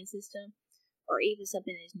current banking system, or even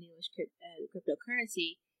something as new as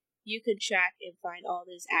cryptocurrency, you can track and find all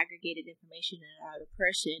this aggregated information about a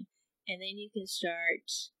person, and then you can start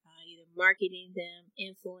either marketing them,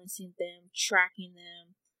 influencing them, tracking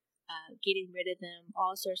them, getting rid of them.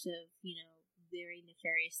 All sorts of, very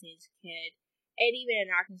nefarious things could, and even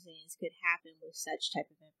anarchic things could happen with such type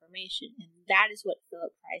of information. And that is what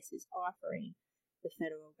Philip Price is offering the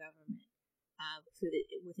federal government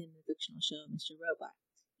within the fictional show Mr. Robot.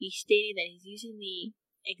 He's stating that he's using the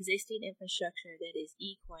existing infrastructure that is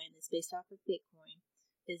Ecoin, that's based off of Bitcoin,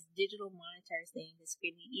 this digital monetary thing that's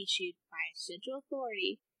going to be issued by a central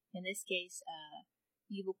authority, in this case,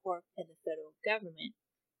 Evil Corp and the federal government,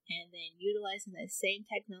 and then utilizing that same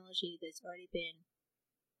technology that's already been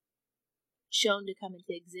shown to come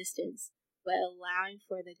into existence, but allowing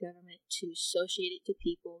for the government to associate it to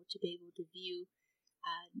people, to be able to view,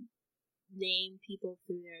 name people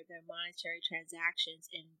through their monetary transactions,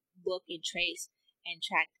 and look and trace and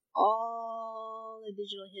track all the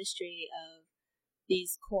digital history of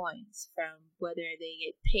these coins, from whether they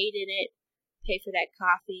get paid in it, pay for that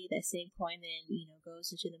coffee. That same coin then,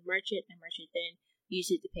 goes into the merchant. The merchant then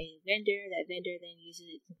uses it to pay the vendor. That vendor then uses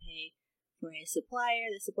it to pay for his supplier.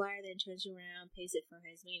 The supplier then turns around, pays it for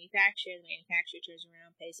his manufacturer. The manufacturer turns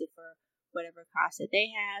around, pays it for whatever cost that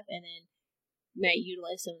they have, and then might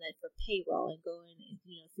utilize some of that for payroll and going,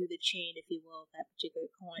 through the chain, if you will, of that particular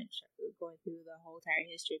coin, going through the whole entire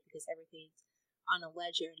history, because everything's on a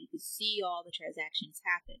ledger and you can see all the transactions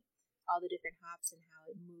happen, all the different hops and how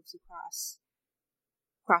it moves across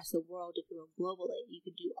the world, if you will, globally. You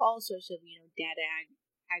can do all sorts of, data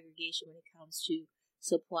aggregation when it comes to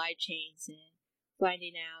supply chains and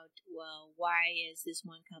finding out, well, why is this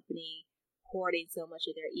one company hoarding so much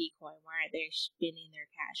of their Ecoin? Why are they spending their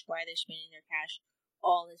cash? Why are they spending their cash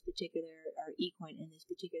all in this particular, or Ecoin in this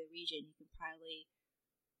particular region? You can probably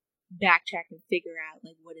backtrack and figure out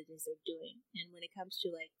like what it is they're doing. And when it comes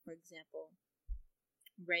to, like, for example,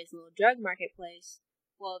 Ray's little drug marketplace,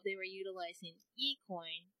 well, if they were utilizing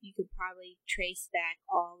Ecoin, you could probably trace back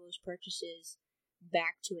all those purchases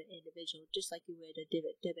back to an individual, just like you would a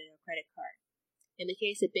debit or credit card. In the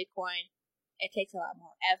case of Bitcoin, it takes a lot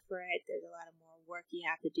more effort. There's a lot of more work you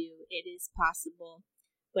have to do. It is possible,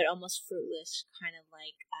 but almost fruitless, kind of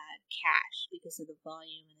like cash, because of the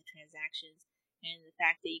volume and the transactions, and the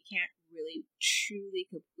fact that you can't really, truly,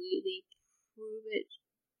 completely prove it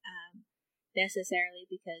necessarily,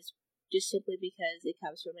 because simply because it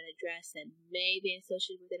comes from an address that may be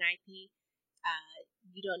associated with an IP,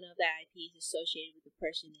 you don't know if that IP is associated with the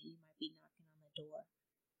person that you might be knocking on the door.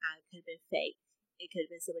 It could have been fake. It could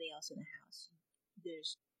have been somebody else in the house. They're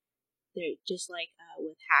just like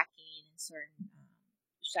with hacking and certain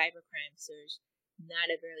cyber crimes. There's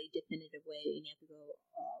not a really definitive way, and you have to go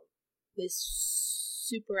this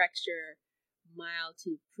super extra mile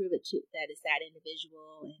to prove it that it's that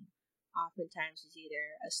individual. And oftentimes it's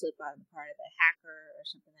either a slip on the part of a hacker or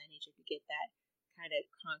something of that nature to get that kind of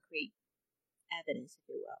concrete evidence, if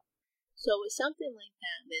you will. So with something like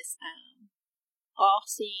that, this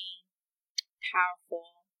all-seeing,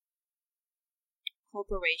 powerful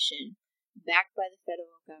corporation backed by the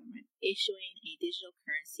federal government issuing a digital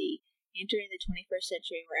currency, entering the 21st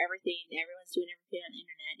century where everyone's doing everything on the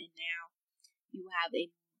internet, and now you have a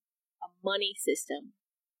money system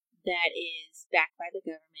that is backed by the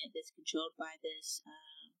government, that's controlled by this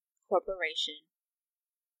corporation,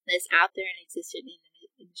 that's out there and existed in the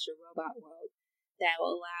Mr. Robot world, that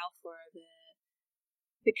will allow for the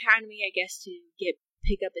economy, I guess, to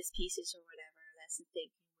pick up its pieces or whatever. That's the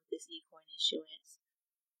thinking with this Ecoin issuance.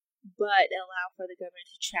 But allow for the government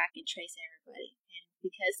to track and trace everybody. And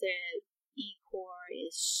because the Ecoin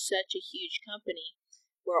is such a huge company,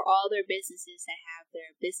 where all their businesses that have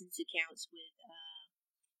their business accounts with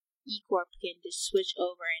Ecorp can just switch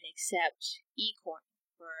over and accept Ecoin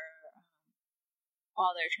for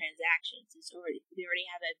all their transactions. They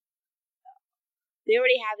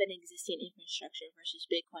already have an existing infrastructure versus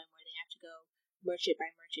Bitcoin, where they have to go merchant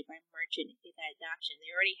by merchant by merchant to get that adoption.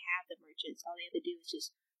 They already have the merchants. All they have to do is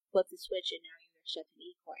just flip the switch, and now you're accepting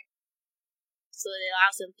Ecoin. So it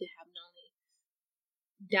allows them to have not only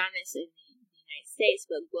dominance in the United States,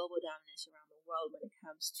 but global dominance around the world when it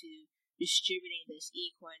comes to distributing this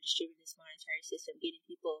Ecoin, distributing this monetary system, getting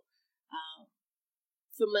people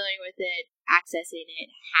familiar with it, accessing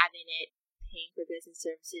it, having it, paying for goods and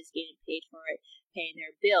services, getting paid for it, paying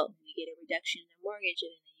their bill. Maybe get a reduction in their mortgage,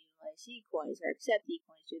 and then they utilize Ecoins or accept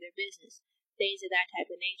Ecoins through their business. Things of that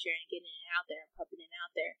type of nature, and getting it out there and pumping it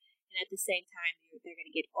out there. And at the same time, they're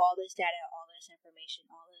going to get all this data, all this information,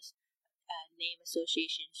 all this name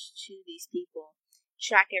associations to these people,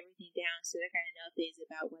 track everything down, so they're going to know things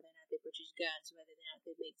about whether or not they purchase guns, whether or not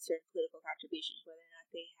they make certain political contributions, whether or not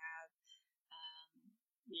they have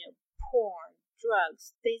porn,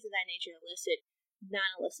 drugs, things of that nature, illicit,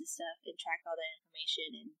 non-illicit stuff, and track all that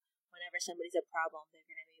information. And whenever somebody's a problem, they're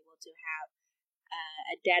going to be able to have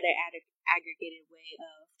a data aggregated way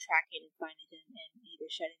of tracking and finding them, and either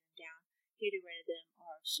shutting them down, getting rid of them,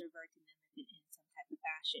 or subverting them in some type of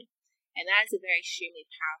fashion. And that is a very extremely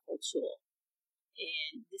powerful tool.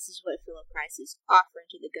 And this is what Philip Price is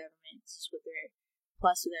offering to the government. This is what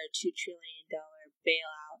plus their $2 trillion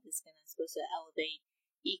bailout is supposed to elevate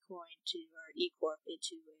Ecoin or Ecorp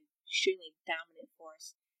into an extremely dominant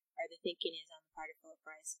force, or the thinking is on the part of Philip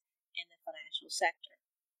Price, in the financial sector.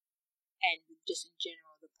 And just in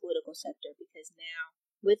general, the political sector, because now,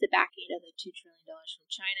 with the backing of the $2 trillion from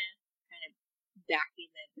China, kind of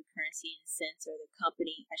backing the currency in a sense, or the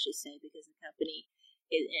company, I should say, because the company,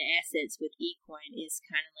 in essence, with Ecoin, is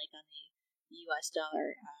kind of like on the US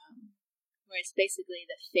dollar, where it's basically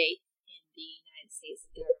the faith in the United States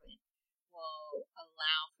government will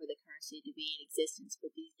allow for the currency to be in existence,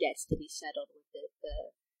 but these debts to be settled with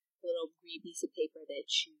the little green piece of paper that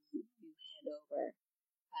you hand over.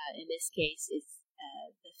 In this case, it's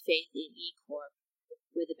the faith in Ecorp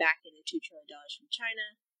with the backing of $2 trillion from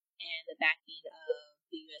China and the backing of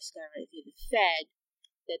the U.S. government through the Fed,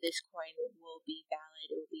 that this coin will be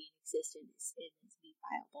valid, it will be in existence, it will be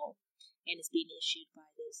viable, and it's being issued by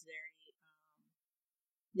this very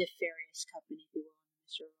nefarious company, if you will, in the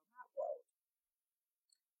Mr. Robot world.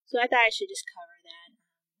 So I thought I should just cover that,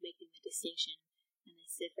 making the distinction and the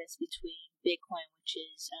difference between Bitcoin, which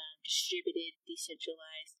is distributed,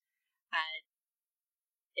 decentralized,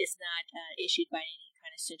 is not issued by any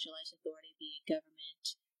kind of centralized authority, be it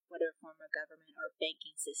government, whatever form of government, or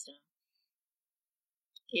banking system.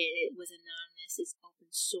 It was anonymous, it's open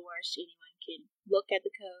source, anyone can look at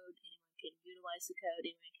the code, anyone can utilize the code,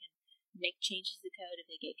 anyone can make changes to the code if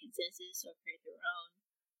they get consensus, or create their own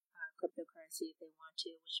cryptocurrency if they want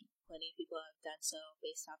to, which plenty of people have done so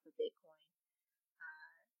based off of Bitcoin.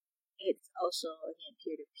 It's also, again,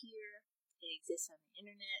 peer-to-peer. It exists on the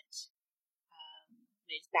internet.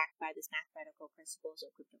 It's backed by this mathematical principles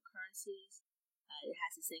of cryptocurrencies. It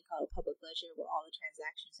has this thing called a public ledger where all the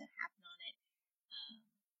transactions that happen on it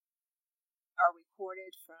are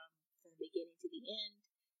recorded from the beginning to the end,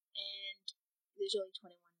 and there's only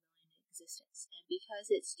 21 million in existence. And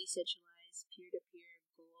because it's decentralized, peer-to-peer,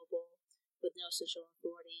 global, with no central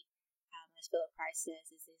authority, as Philip Price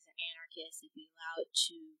says, these are anarchists. If you allow it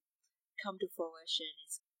to come to fruition,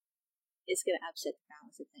 it's going to upset the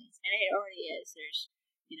balance of things, and it already is. There's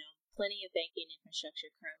plenty of banking infrastructure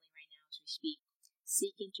currently right now as we speak,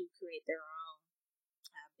 seeking to create their own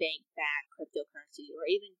bank-backed cryptocurrency, or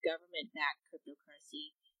even government-backed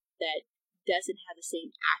cryptocurrency that doesn't have the same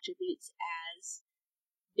attributes as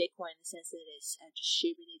Bitcoin in the sense that it's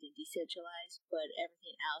distributed and decentralized, but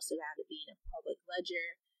everything else about it being a public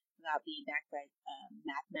ledger, about being backed by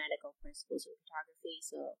mathematical principles of cryptography,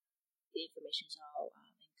 so the information is all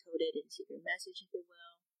encoded in secret message, if you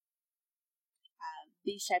will.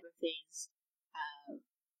 These type of things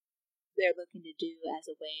they're looking to do as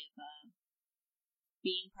a way of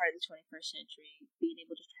being part of the 21st century, being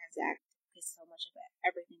able to transact, because so much of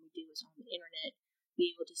everything we do is on the internet, be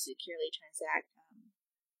able to securely transact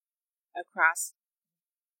across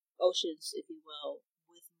oceans, if you will,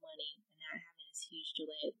 with money, and not having this huge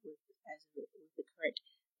delay with the current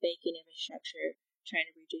banking infrastructure, trying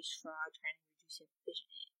to reduce fraud, trying to reduce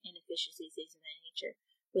inefficiencies, things of that nature,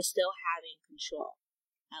 but still having control,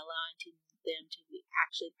 allowing them to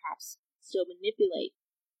actually perhaps still manipulate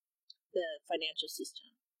the financial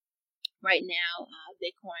system. Right now,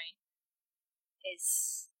 Bitcoin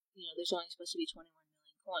is, there's only supposed to be 21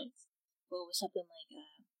 million coins. But with something like,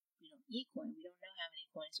 Ecoin, we don't know how many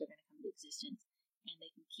coins are going to come into existence, and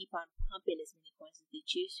they can keep on pumping as many coins as they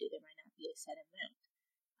choose to. There might not be a set amount.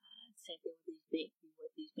 Same thing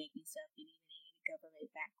with these banking stuff, and even any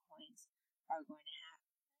government-backed coins are going to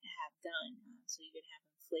have done. So you're going to have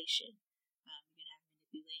inflation. You're going to have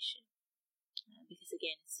manipulation. Because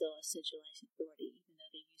again, it's still a centralized authority, even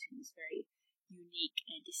though they're using this very unique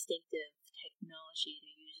and distinctive technology.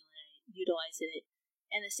 They're utilizing it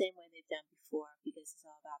in the same way they've done before, because it's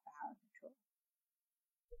all about power and control.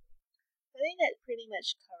 I think that pretty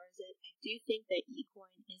much covers it. I do think that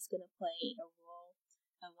Ecoin is going to play a role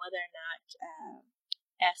on whether or not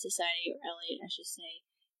F Society, or Elliott, I should say,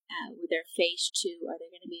 with their phase 2, are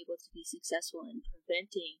they going to be able to be successful in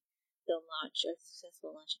preventing the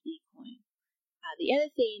successful launch of Ecoin? The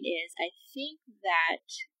other thing is, I think that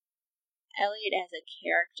Elliott as a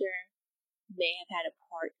character may have had a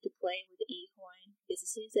part to play with Ecoin, because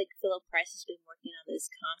it seems like Philip Price has been working on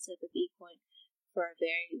this concept of Ecoin for a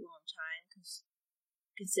very long time,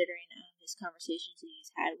 considering his conversations that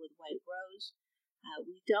he's had with White Rose.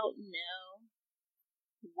 We don't know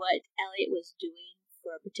what Elliott was doing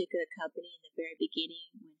for a particular company in the very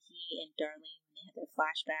beginning when he and Darlene, when they had their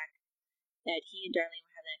flashback, that he and Darlene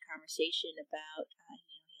were having a conversation about,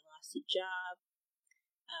 he lost a job.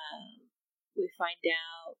 We find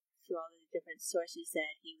out through all the different sources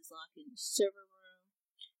that he was locked in the server room,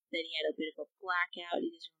 that he had a bit of a blackout.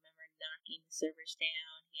 He doesn't remember knocking the servers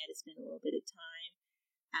down. He had to spend a little bit of time.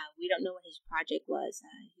 We don't know what his project was.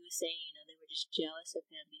 He was saying, they were just jealous of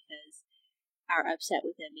him are upset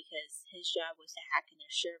with him because his job was to hack in their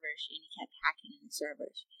servers, and he kept hacking in the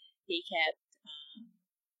servers. He kept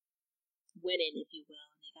winning, if you will,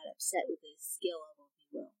 and they got upset with his skill level, if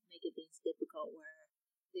you will, making things difficult where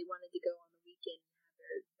they wanted to go on the weekend and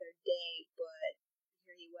have their day, but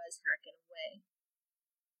here he was hacking away.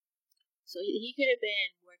 So he could have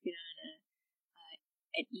been working on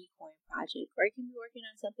an Ecoin project, or it can be working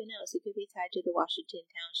on something else. It could be tied to the Washington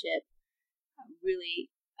Township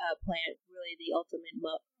plant, really the ultimate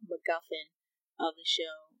MacGuffin of the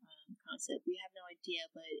show concept. We have no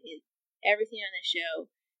idea, but everything on the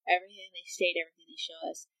show, everything they state, everything they show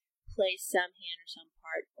us, plays some hand or some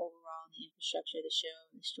part overall in the infrastructure of the show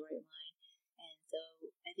and the storyline. And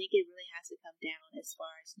so I think it really has to come down as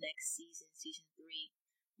far as next season, season 3.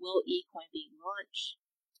 Will Ecoin be launched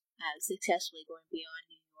successfully, going beyond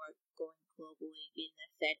New York, going globally, getting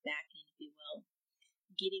that Fed backing, if you will,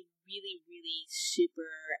 getting really, really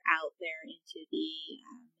super out there into the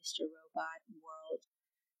Mr. Robot world?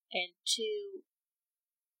 And 2,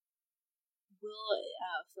 will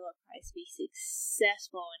Philip Price be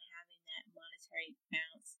successful in having that monetary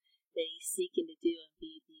bounce that he's seeking to do and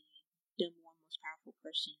be the most powerful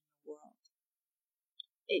person in the world?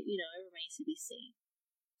 It remains to be seen.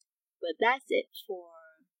 But that's it for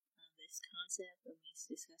this concept of me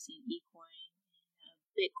discussing Ecoin and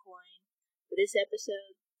Bitcoin for this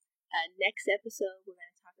episode. Next episode, we're going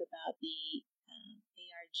to talk about the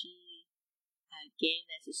ARG game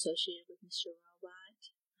that's associated with Mr. Robot.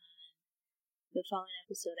 The following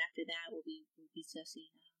episode after that, we'll be discussing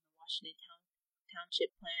the Washington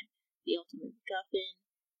Township plant, the ultimate MacGuffin,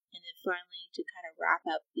 and then finally, to kind of wrap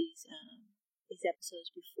up these episodes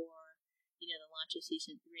before the launch of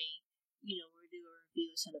season 3, we'll do a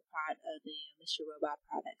review of some of the Mr. Robot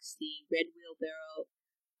products, the Red Wheelbarrow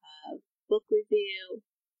book review.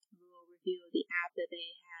 We'll review the app that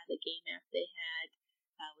they had, the game app they had,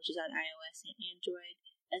 which is on iOS and Android,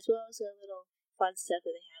 as well as a little fun stuff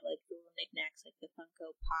that they have, like the little knickknacks, like the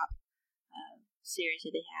Funko Pop series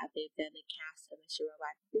that they have. They've done the cast of Mr.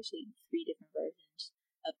 Robot. There's 3 different versions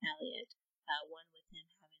of Elliot. One with him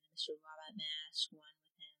having the Mr. Robot mask, one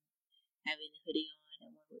with him having the hoodie on,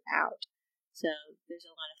 and one without. So there's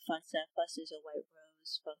a lot of fun stuff. Plus there's a White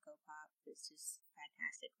Rose Funko Pop that's just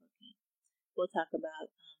fantastic looking. We'll talk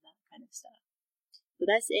about that kind of stuff. So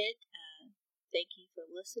that's it. Thank you for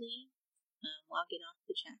listening. I'm logging off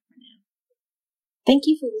the chat for now. Thank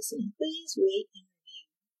you for listening. Please rate and review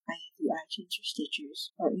either through iTunes or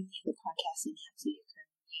Stitchers or any of the podcasting apps that you're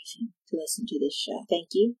currently using to listen to this show.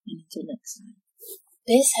 Thank you, and until next time.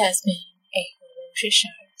 This has been a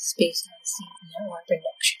Hiroshi Space Odyssey Network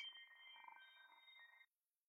production.